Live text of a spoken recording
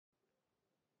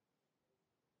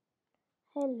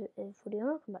Hello everybody,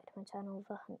 welcome back to my channel,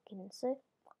 The Huntkin. So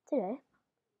today,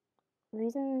 the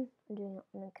reason I'm doing it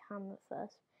on the camera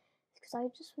first is because I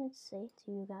just wanted to say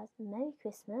to you guys, Merry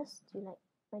Christmas. Do you like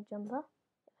my jumper?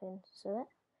 If I can sew it.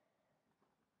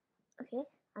 Okay,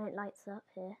 and it lights up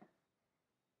here.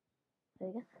 There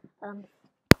we go.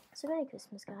 So Merry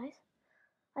Christmas, guys.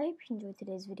 I hope you enjoyed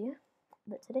today's video.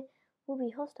 But today will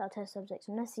be hostile test subjects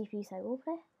on SCP site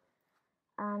roleplay,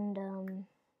 and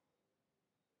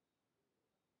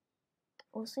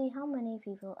we'll see how many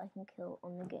people I can kill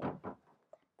on the game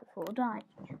before dying.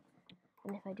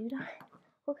 And if I do die,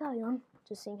 we'll carry on,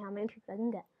 just seeing how many people I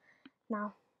can get.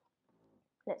 Now,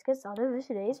 let's get started with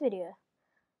today's video.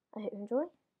 I hope you enjoy.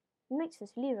 Make sure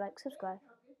to leave a like, subscribe,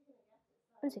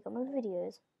 and check out my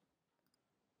videos.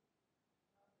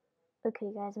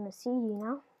 Okay guys, I'm a CD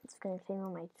now. It's going to claim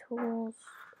all my tools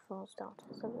for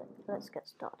starters. So let's get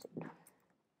started.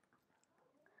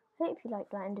 I hope you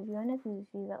liked that interview. I never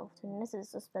review that often. This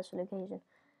is a special occasion.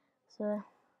 So,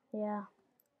 yeah.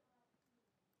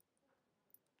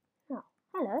 Oh,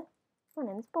 hello. My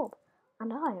name's Bob.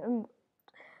 And I am...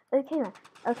 Okay, man.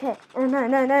 Okay.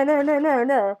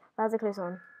 No. That's a close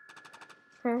one.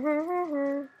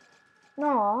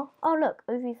 No. Oh, look.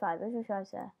 OV5.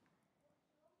 OV5's there.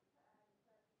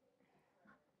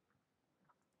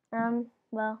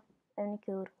 Well, I only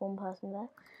killed one person there.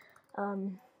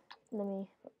 Let me...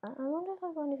 I wonder if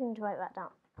I've got anything to write that down.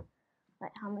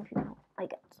 Like, how many people I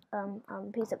get.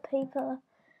 Piece of paper.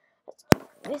 Let's do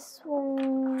this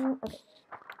one. Okay.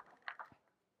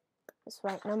 Let's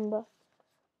write number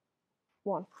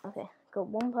 1. Okay. Got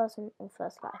one person in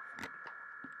first life.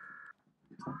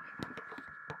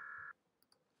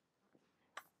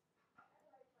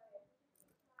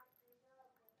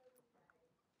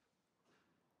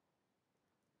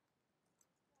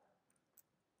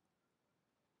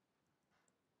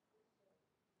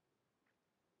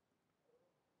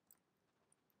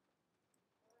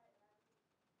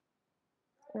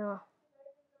 Now,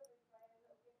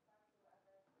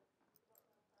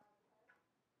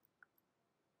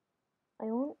 I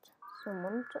want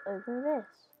someone to open this.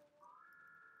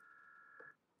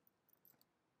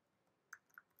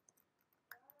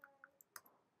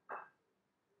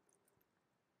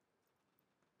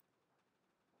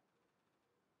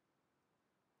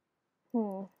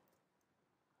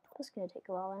 That's gonna take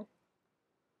a while then.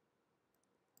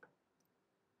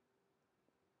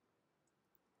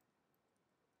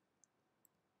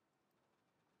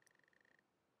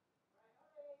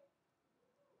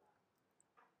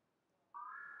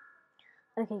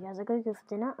 Okay guys, I gotta go for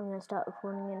dinner. I'm gonna start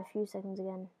recording in a few seconds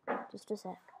again. Just a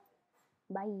sec.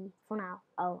 Bye. For now.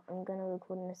 Oh, I'm gonna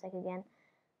record in a sec again.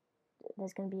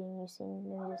 There's gonna be a new scene.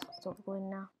 Let me just stop recording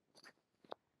now.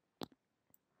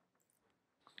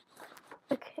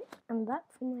 Okay, I'm back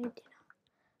for my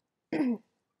dinner.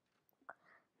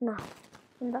 Now,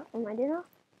 I'm back for my dinner.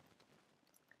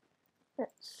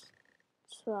 Let's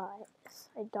try this.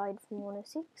 I died from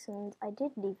 106 and I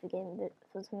did leave the game, but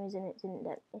for some reason it didn't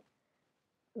let me.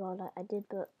 Well, I did,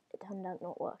 but it turned out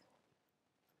not working.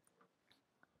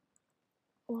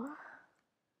 What?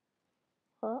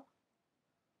 What?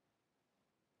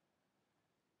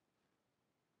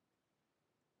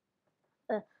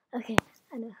 Okay,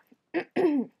 I know.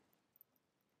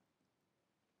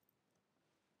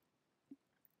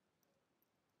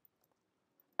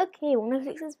 Okay,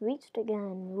 106 has reached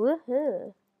again.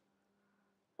 Woohoo!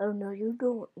 Oh no, you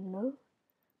don't. No.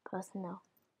 Personnel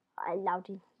are allowed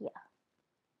in here.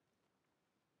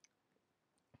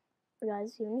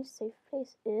 Guys, the only safe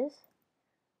place is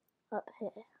up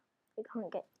here. You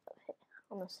can't get up here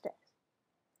on the stairs.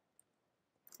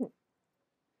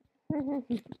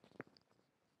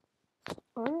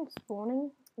 I'm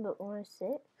spawning, but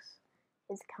 106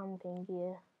 is camping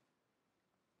gear.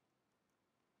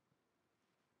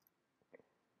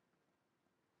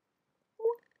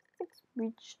 It's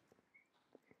reached.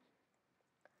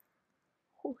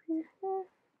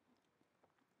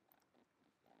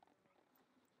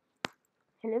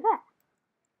 Hello there.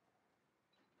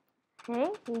 Hey,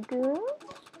 you good?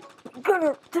 You're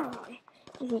gonna die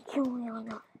if you kill me or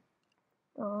not.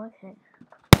 Oh, okay.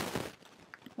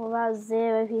 Well, that was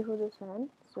 0 people to turn.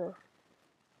 So,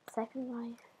 second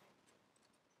life.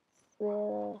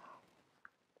 0.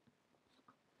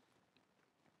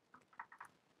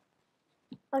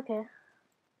 Okay.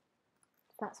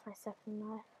 That's my second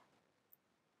life.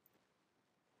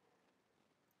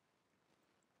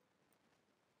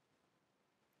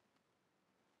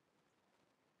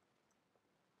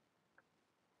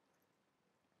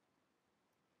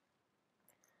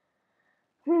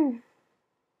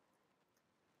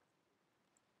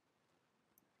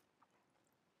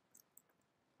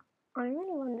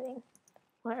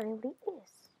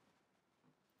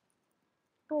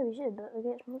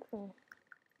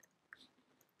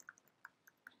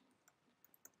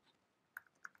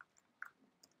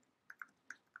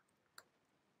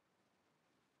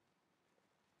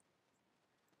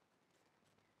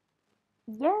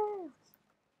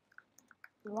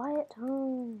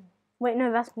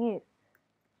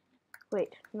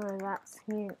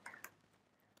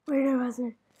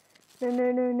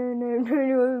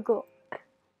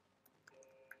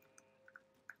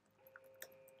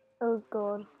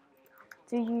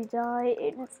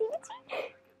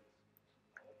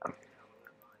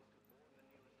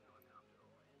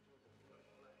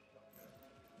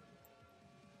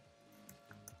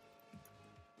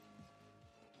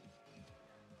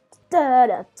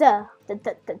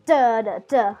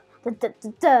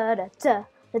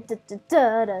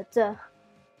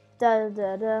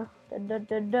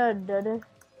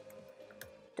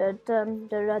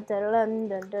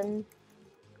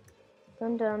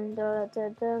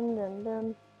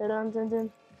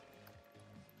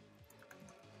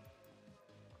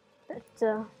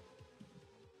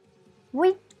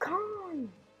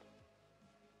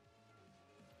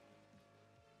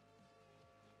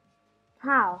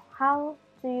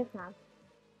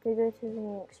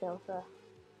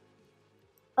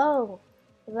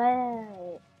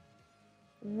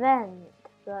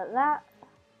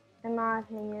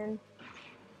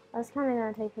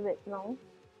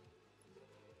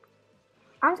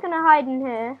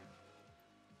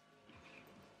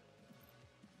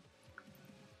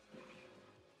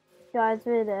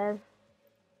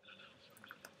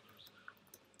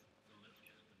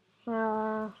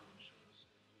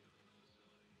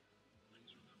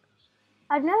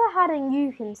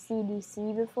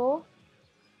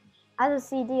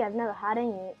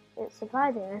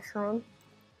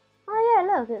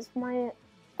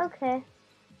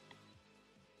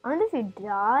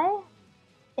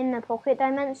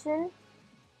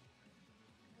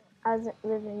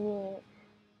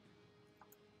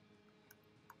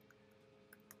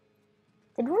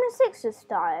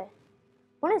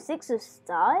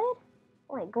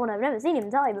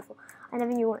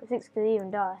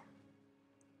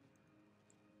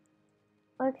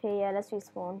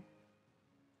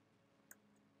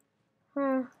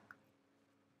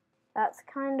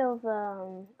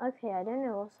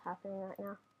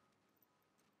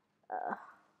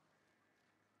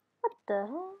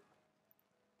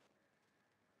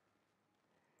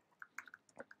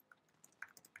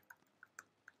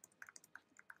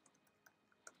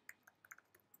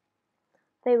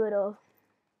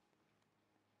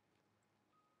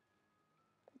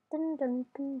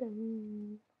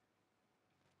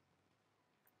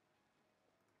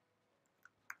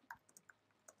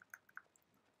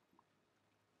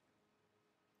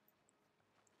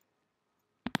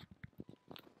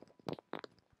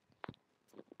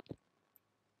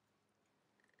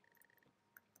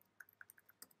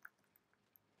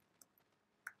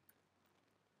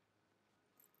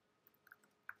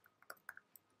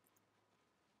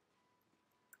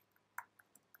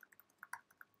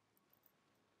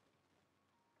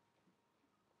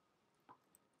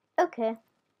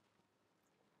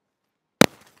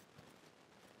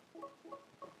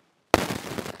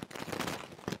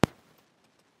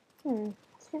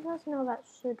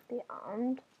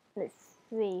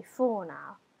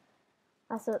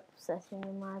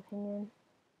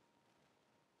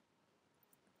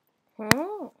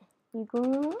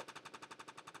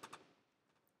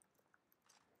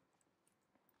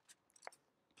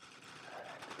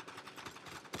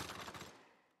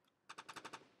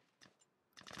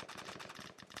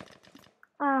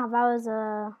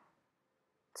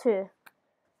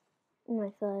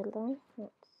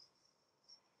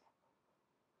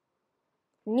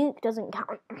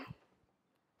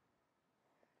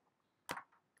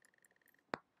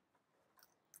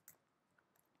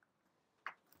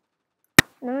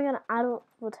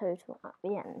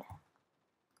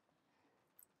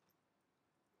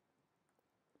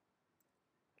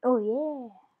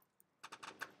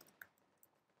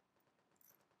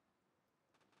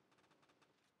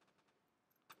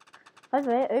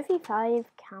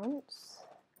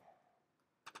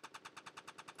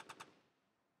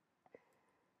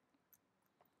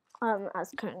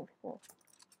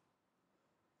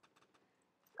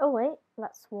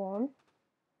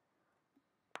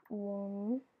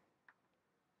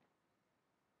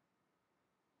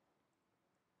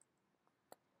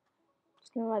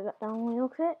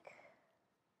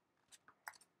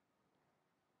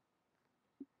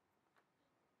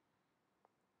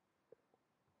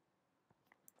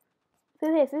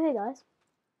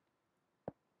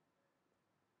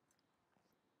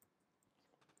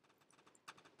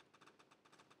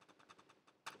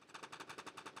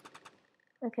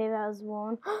 Okay, that was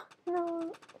 1.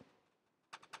 No.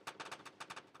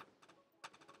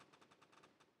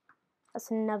 That's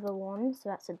another 1, so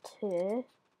that's a 2.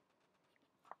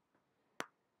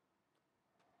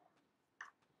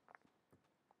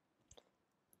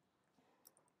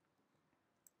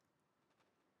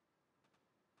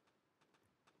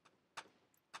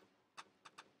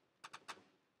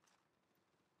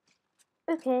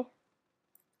 Okay.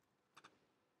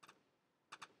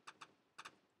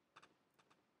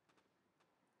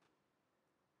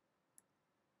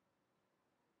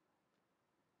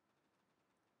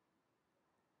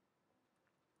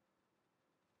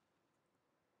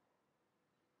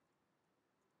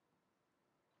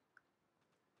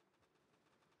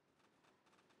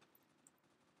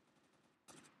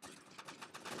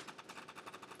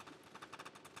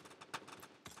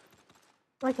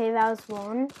 Okay, that was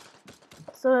 1.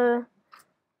 So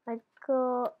I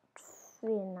got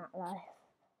 3 in that life.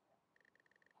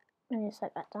 And just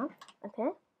like that down. Okay.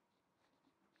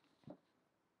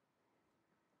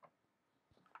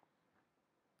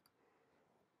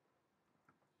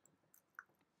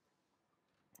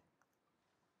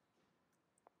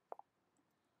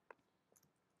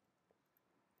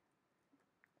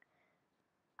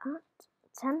 At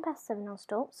 10 past 7 I'll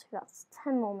stop, so that's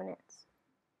 10 more minutes.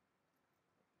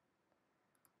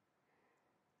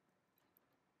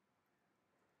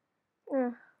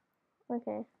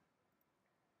 Okay.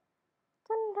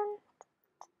 Dun, dun,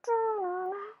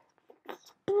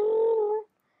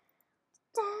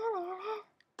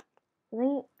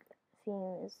 the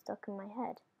theme is stuck in my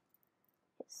head.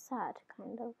 It's sad,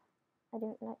 kind of. I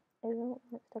don't like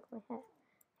it stuck in my head.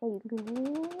 Hey,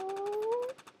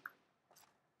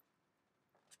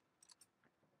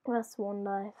 that's 1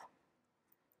 life.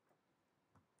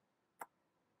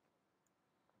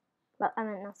 But I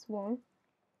meant that's 1.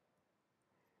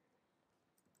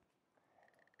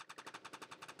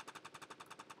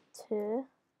 2.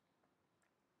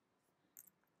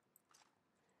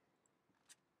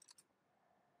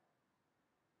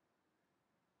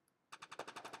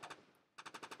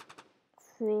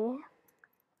 3.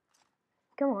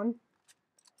 Come on.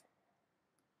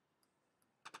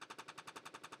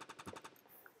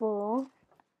 4.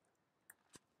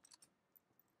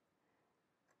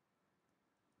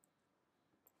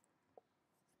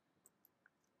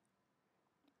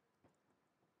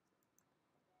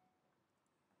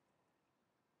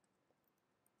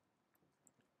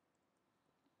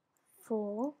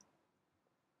 4.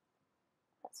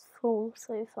 That's 4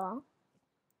 so far.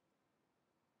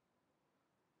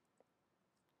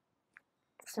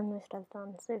 That's the most I've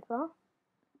done so far.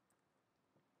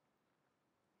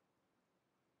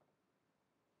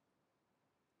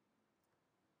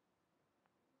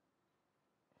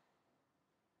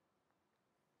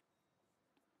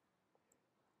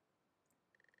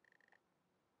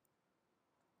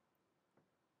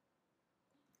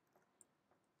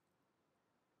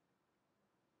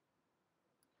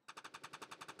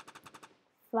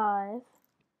 Five.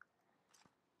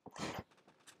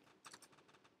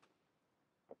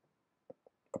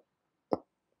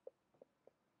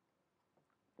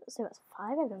 So that's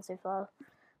 5 I've done so far.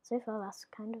 So far, that's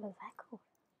kind of a record.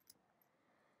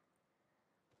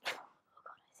 Oh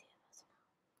god, I see a person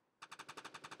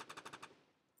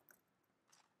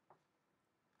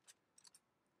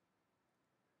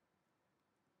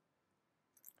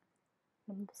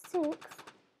now. Number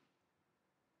 6.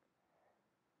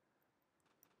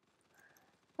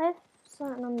 I've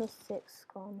saw number 6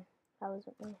 gone. That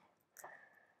wasn't me.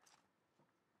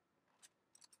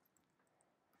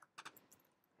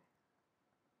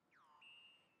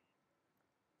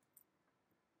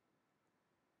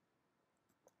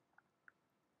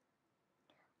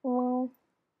 Well,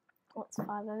 what's 5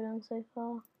 I've done so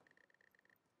far?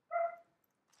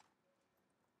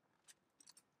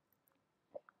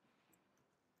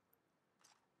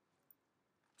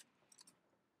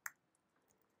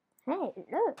 Hey,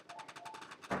 look!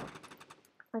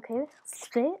 Okay,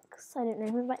 6. I don't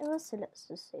know who that was, so let's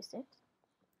just say 6.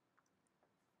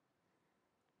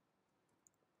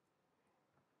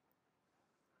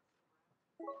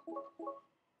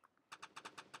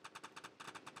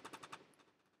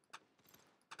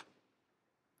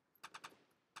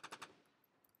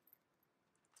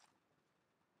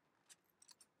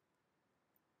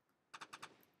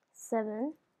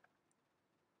 Seven.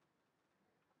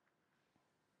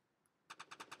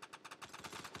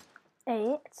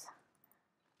 8.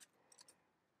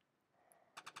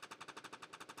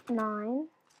 9.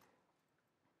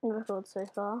 Record so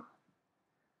far.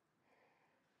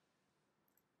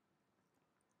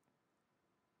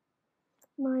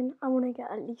 9. I want to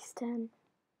get at least 10.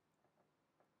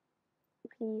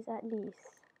 please, at least.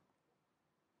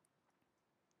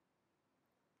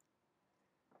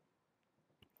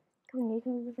 Come on, you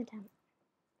can be my 10th.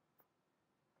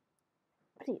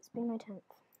 Please, be my 10th.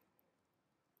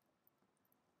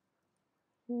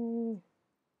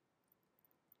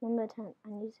 Number 10. I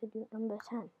need to do number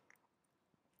 10.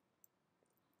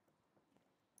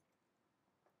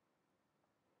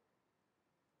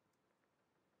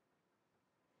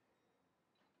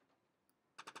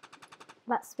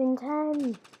 That's been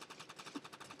 10.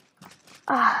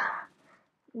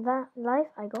 That life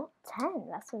I got 10.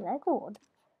 That's a record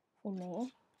for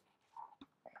me.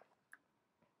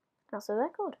 That's a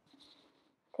record.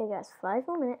 Okay guys, 5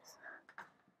 more minutes.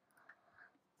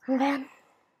 And then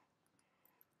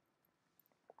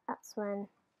that's when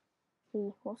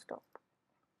we will stop.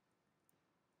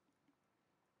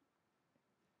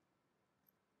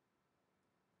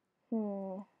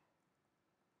 In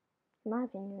my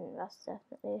opinion, that's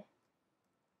definitely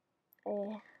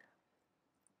a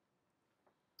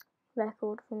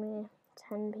record for me.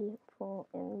 10 people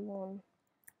in one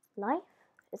life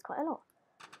is quite a lot.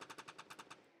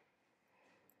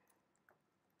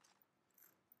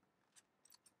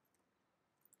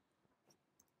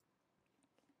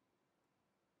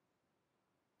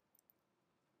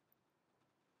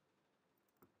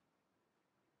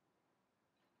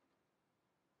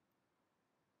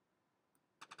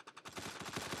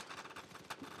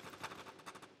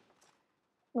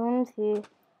 One, two.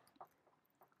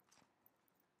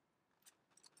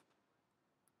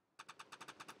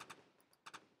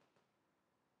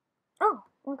 Oh,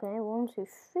 okay, 1, 2,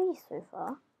 3 so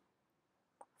far.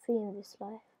 3 in this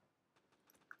life.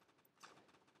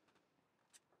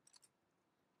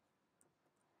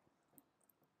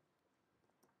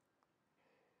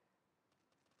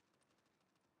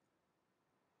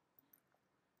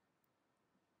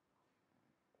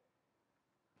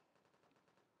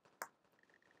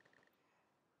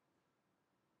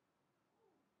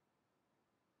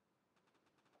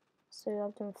 So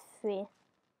I've done 3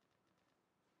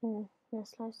 in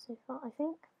this life so far, I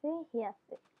think. 3? Yeah,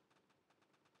 3.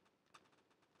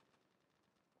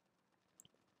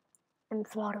 I'm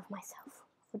proud of myself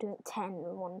for doing 10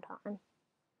 at one time.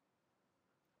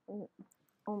 I'm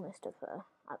almost a third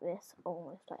at this.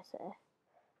 Almost, I say.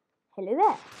 Hello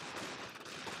there.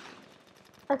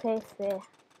 Okay, 3.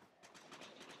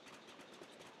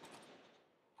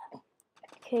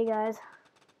 Okay, guys.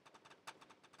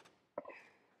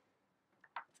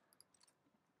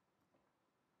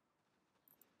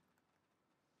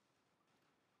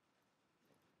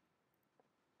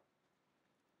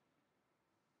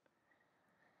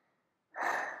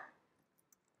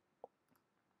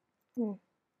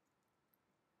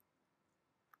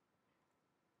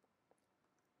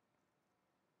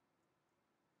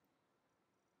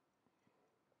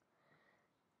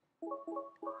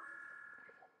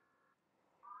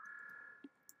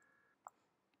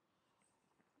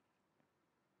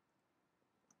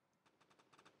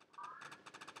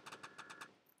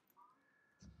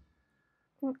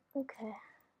 Okay.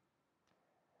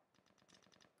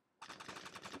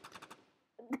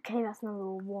 Okay, that's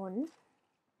number 1.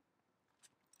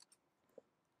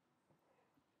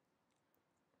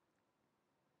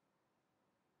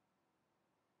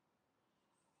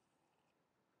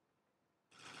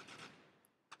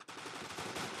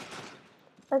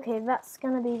 Okay, that's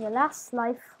gonna be the last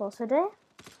life for today.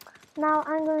 Now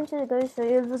I'm going to go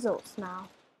through the results now.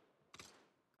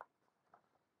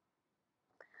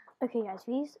 Okay guys,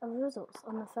 these are the results.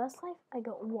 On the first life, I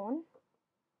got 1.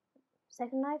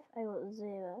 Second life, I got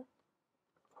 0.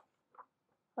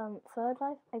 Third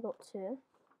life, I got 2.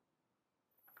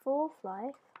 Fourth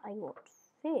life, I got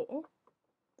 3.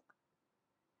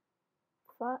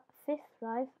 Fifth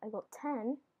life, I got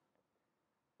 10.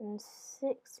 And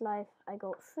sixth life, I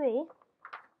got 3.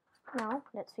 Now,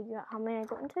 let's figure out how many I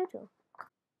got in total.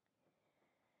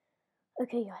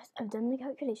 Okay guys, I've done the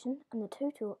calculation and the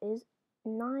total is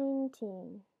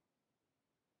 19.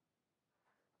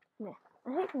 Yeah,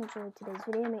 I hope you enjoyed today's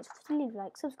video. Make sure to leave a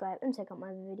like, subscribe and check out my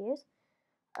other videos.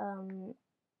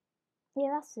 Yeah,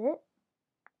 that's it.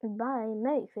 Bye,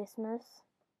 Merry Christmas.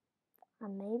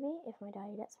 And maybe, if my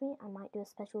diary lets me, I might do a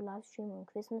special live stream on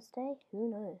Christmas Day. Who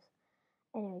knows?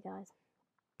 Anyway guys,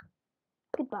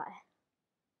 goodbye.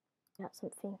 That's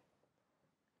something.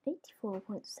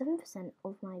 84.7%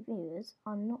 of my viewers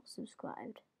are not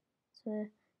subscribed. So,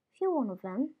 if you're one of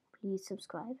them, please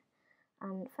subscribe.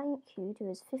 And thank you to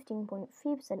those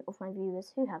 15.3% of my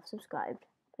viewers who have subscribed.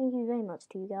 Thank you very much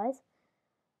to you guys.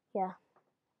 Yeah,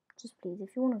 just please,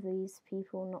 if you're one of these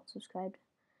people not subscribed,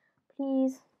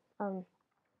 please,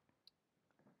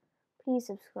 please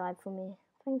subscribe for me.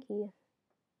 Thank you.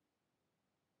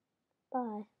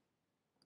 Bye.